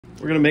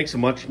We're going to make some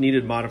much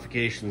needed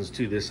modifications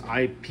to this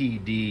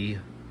IPD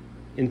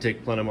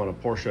intake plenum on a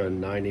Porsche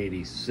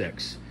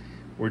 986.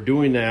 We're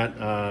doing that,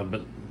 but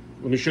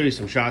let me show you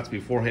some shots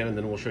beforehand and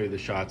then we'll show you the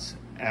shots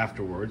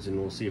afterwards and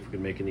we'll see if we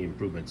can make any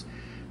improvements.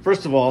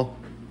 First of all,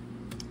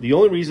 the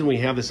only reason we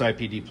have this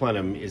IPD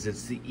plenum is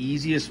it's the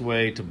easiest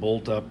way to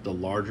bolt up the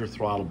larger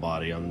throttle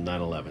body on the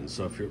 911.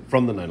 So if you're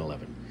from the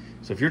 911.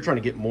 So if you're trying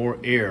to get more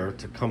air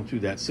to come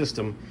through that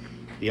system,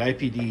 the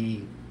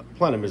IPD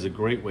plenum is a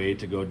great way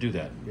to go do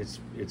that. It's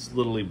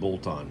literally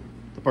bolt on.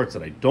 The parts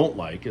that I don't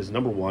like is,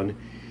 number one,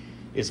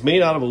 it's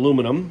made out of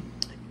aluminum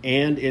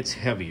and it's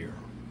heavier.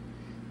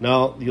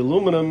 Now, the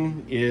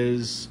aluminum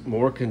is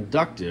more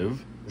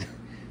conductive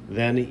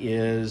than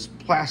is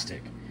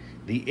plastic.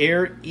 The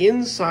air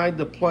inside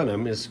the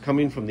plenum is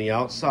coming from the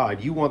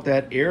outside. You want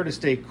that air to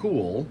stay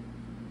cool,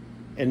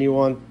 and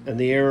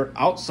the air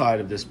outside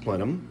of this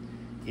plenum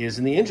is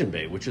in the engine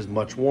bay, which is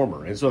much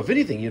warmer. And so if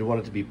anything, you'd want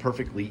it to be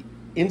perfectly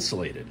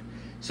insulated.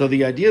 So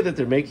the idea that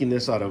they're making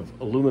this out of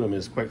aluminum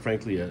is, quite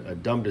frankly, a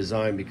dumb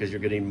design because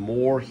you're getting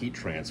more heat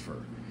transfer.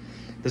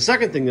 The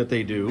second thing that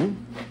they do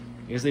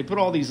is they put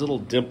all these little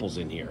dimples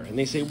in here and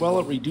they say, well,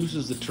 it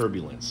reduces the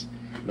turbulence.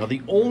 Now,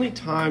 the only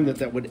time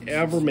that would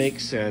ever make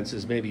sense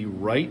is maybe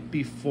right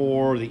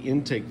before the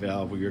intake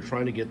valve where you're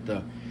trying to get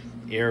the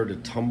air to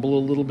tumble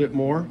a little bit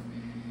more.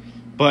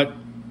 But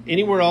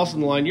anywhere else in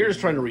the line, you're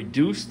just trying to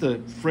reduce the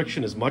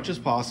friction as much as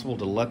possible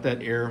to let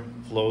that air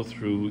flow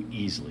through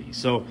easily.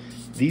 So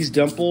these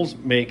dimples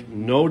make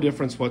no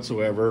difference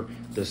whatsoever.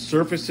 The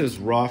surface is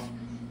rough,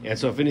 and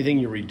so if anything,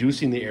 you're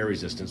reducing the air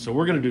resistance. So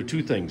we're going to do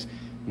two things.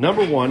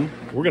 Number one,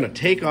 we're going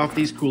to take off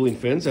these cooling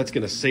fins. That's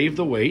going to save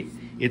the weight.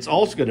 It's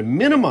also going to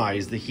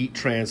minimize the heat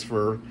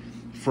transfer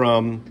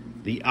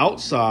from the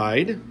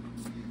outside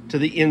to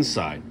the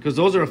inside, because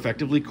those are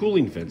effectively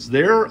cooling fins.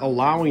 They're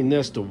allowing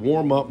this to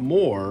warm up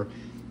more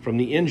from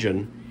the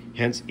engine,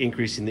 hence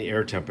increasing the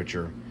air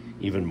temperature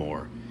even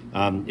more.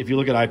 If you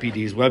look at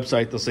IPD's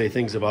website, they'll say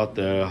things about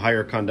the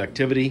higher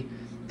conductivity,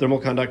 thermal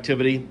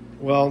conductivity.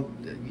 Well,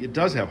 it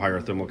does have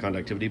higher thermal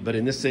conductivity, but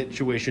in this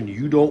situation,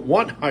 you don't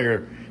want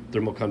higher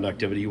thermal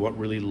conductivity. You want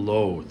really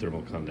low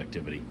thermal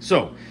conductivity.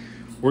 So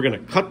we're going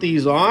to cut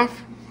these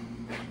off,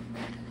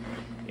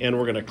 and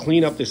we're going to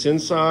clean up this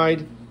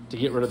inside to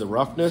get rid of the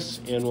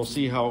roughness, and we'll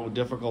see how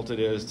difficult it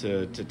is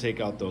to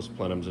take out those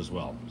plenums as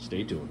well.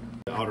 Stay tuned.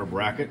 The outer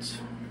brackets.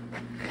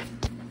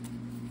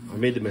 I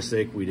made the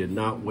mistake. We did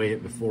not weigh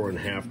it before and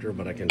after,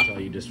 but I can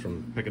tell you just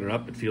from picking it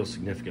up, it feels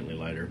significantly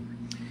lighter.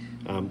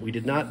 We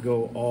did not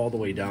go all the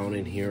way down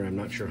in here. I'm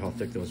not sure how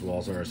thick those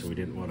walls are, so we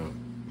didn't want to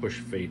push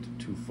fate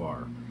too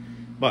far.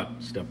 But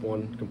step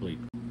one complete.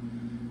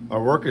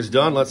 Our work is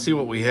done. Let's see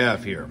what we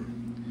have here.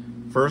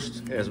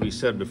 First, as we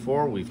said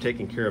before, we've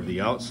taken care of the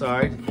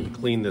outside and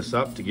cleaned this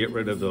up to get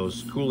rid of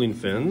those cooling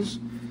fins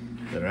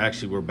that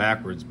actually were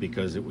backwards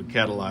because it would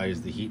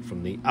catalyze the heat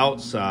from the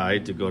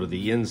outside to go to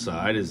the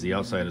inside as the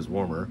outside is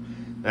warmer.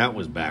 That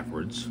was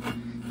backwards.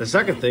 The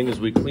second thing is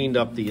we cleaned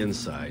up the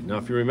inside. Now,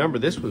 if you remember,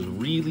 this was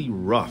really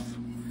rough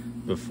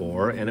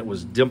before and it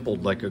was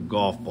dimpled like a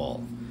golf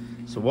ball.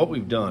 So what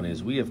we've done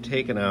is we have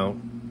taken out,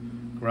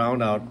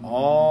 ground out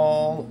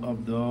all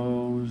of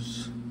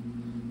those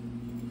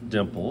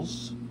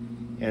dimples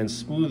and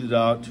smoothed it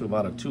out to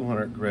about a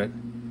 200 grit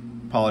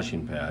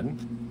polishing pad.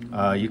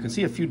 You can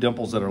see a few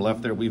dimples that are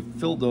left there. We've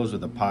filled those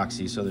with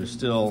epoxy, so they're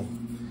still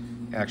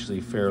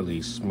actually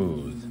fairly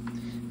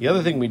smooth. The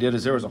other thing we did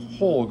is there was a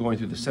hole going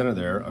through the center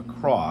there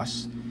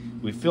across.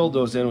 We filled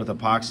those in with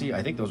epoxy.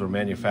 I think those were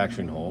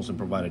manufacturing holes and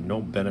provided no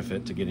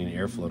benefit to getting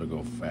airflow to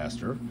go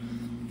faster.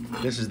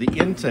 This is the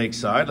intake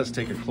side. Let's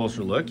take a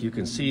closer look. You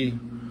can see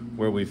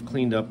where we've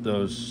cleaned up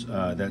those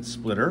that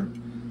splitter.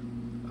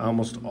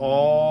 Almost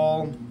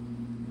all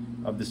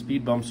of the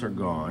speed bumps are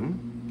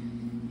gone.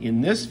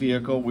 In this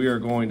vehicle, we are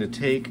going to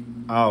take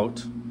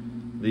out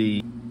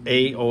the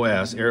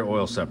AOS, air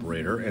oil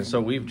separator, and so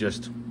we've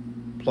just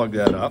plugged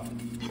that up.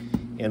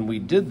 And we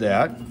did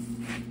that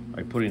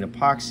by putting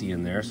epoxy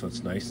in there so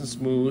it's nice and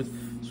smooth.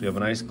 So we have a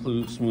nice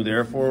smooth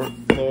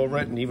airflow over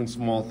it, and even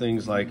small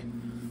things like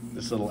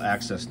this little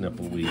access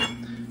nipple we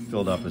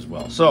filled up as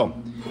well. So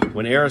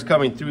when air is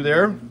coming through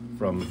there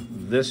from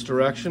this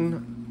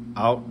direction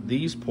out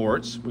these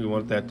ports, we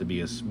want that to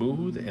be as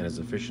smooth and as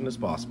efficient as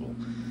possible.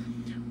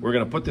 We're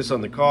going to put this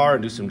on the car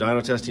and do some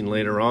dyno testing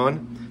later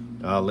on,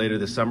 later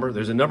this summer.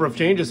 There's a number of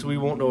changes, so we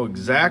won't know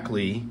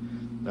exactly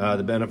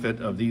the benefit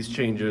of these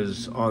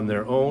changes on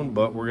their own,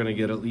 but we're going to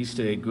get at least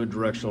a good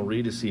directional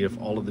read to see if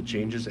all of the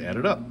changes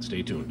added up.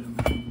 Stay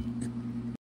tuned.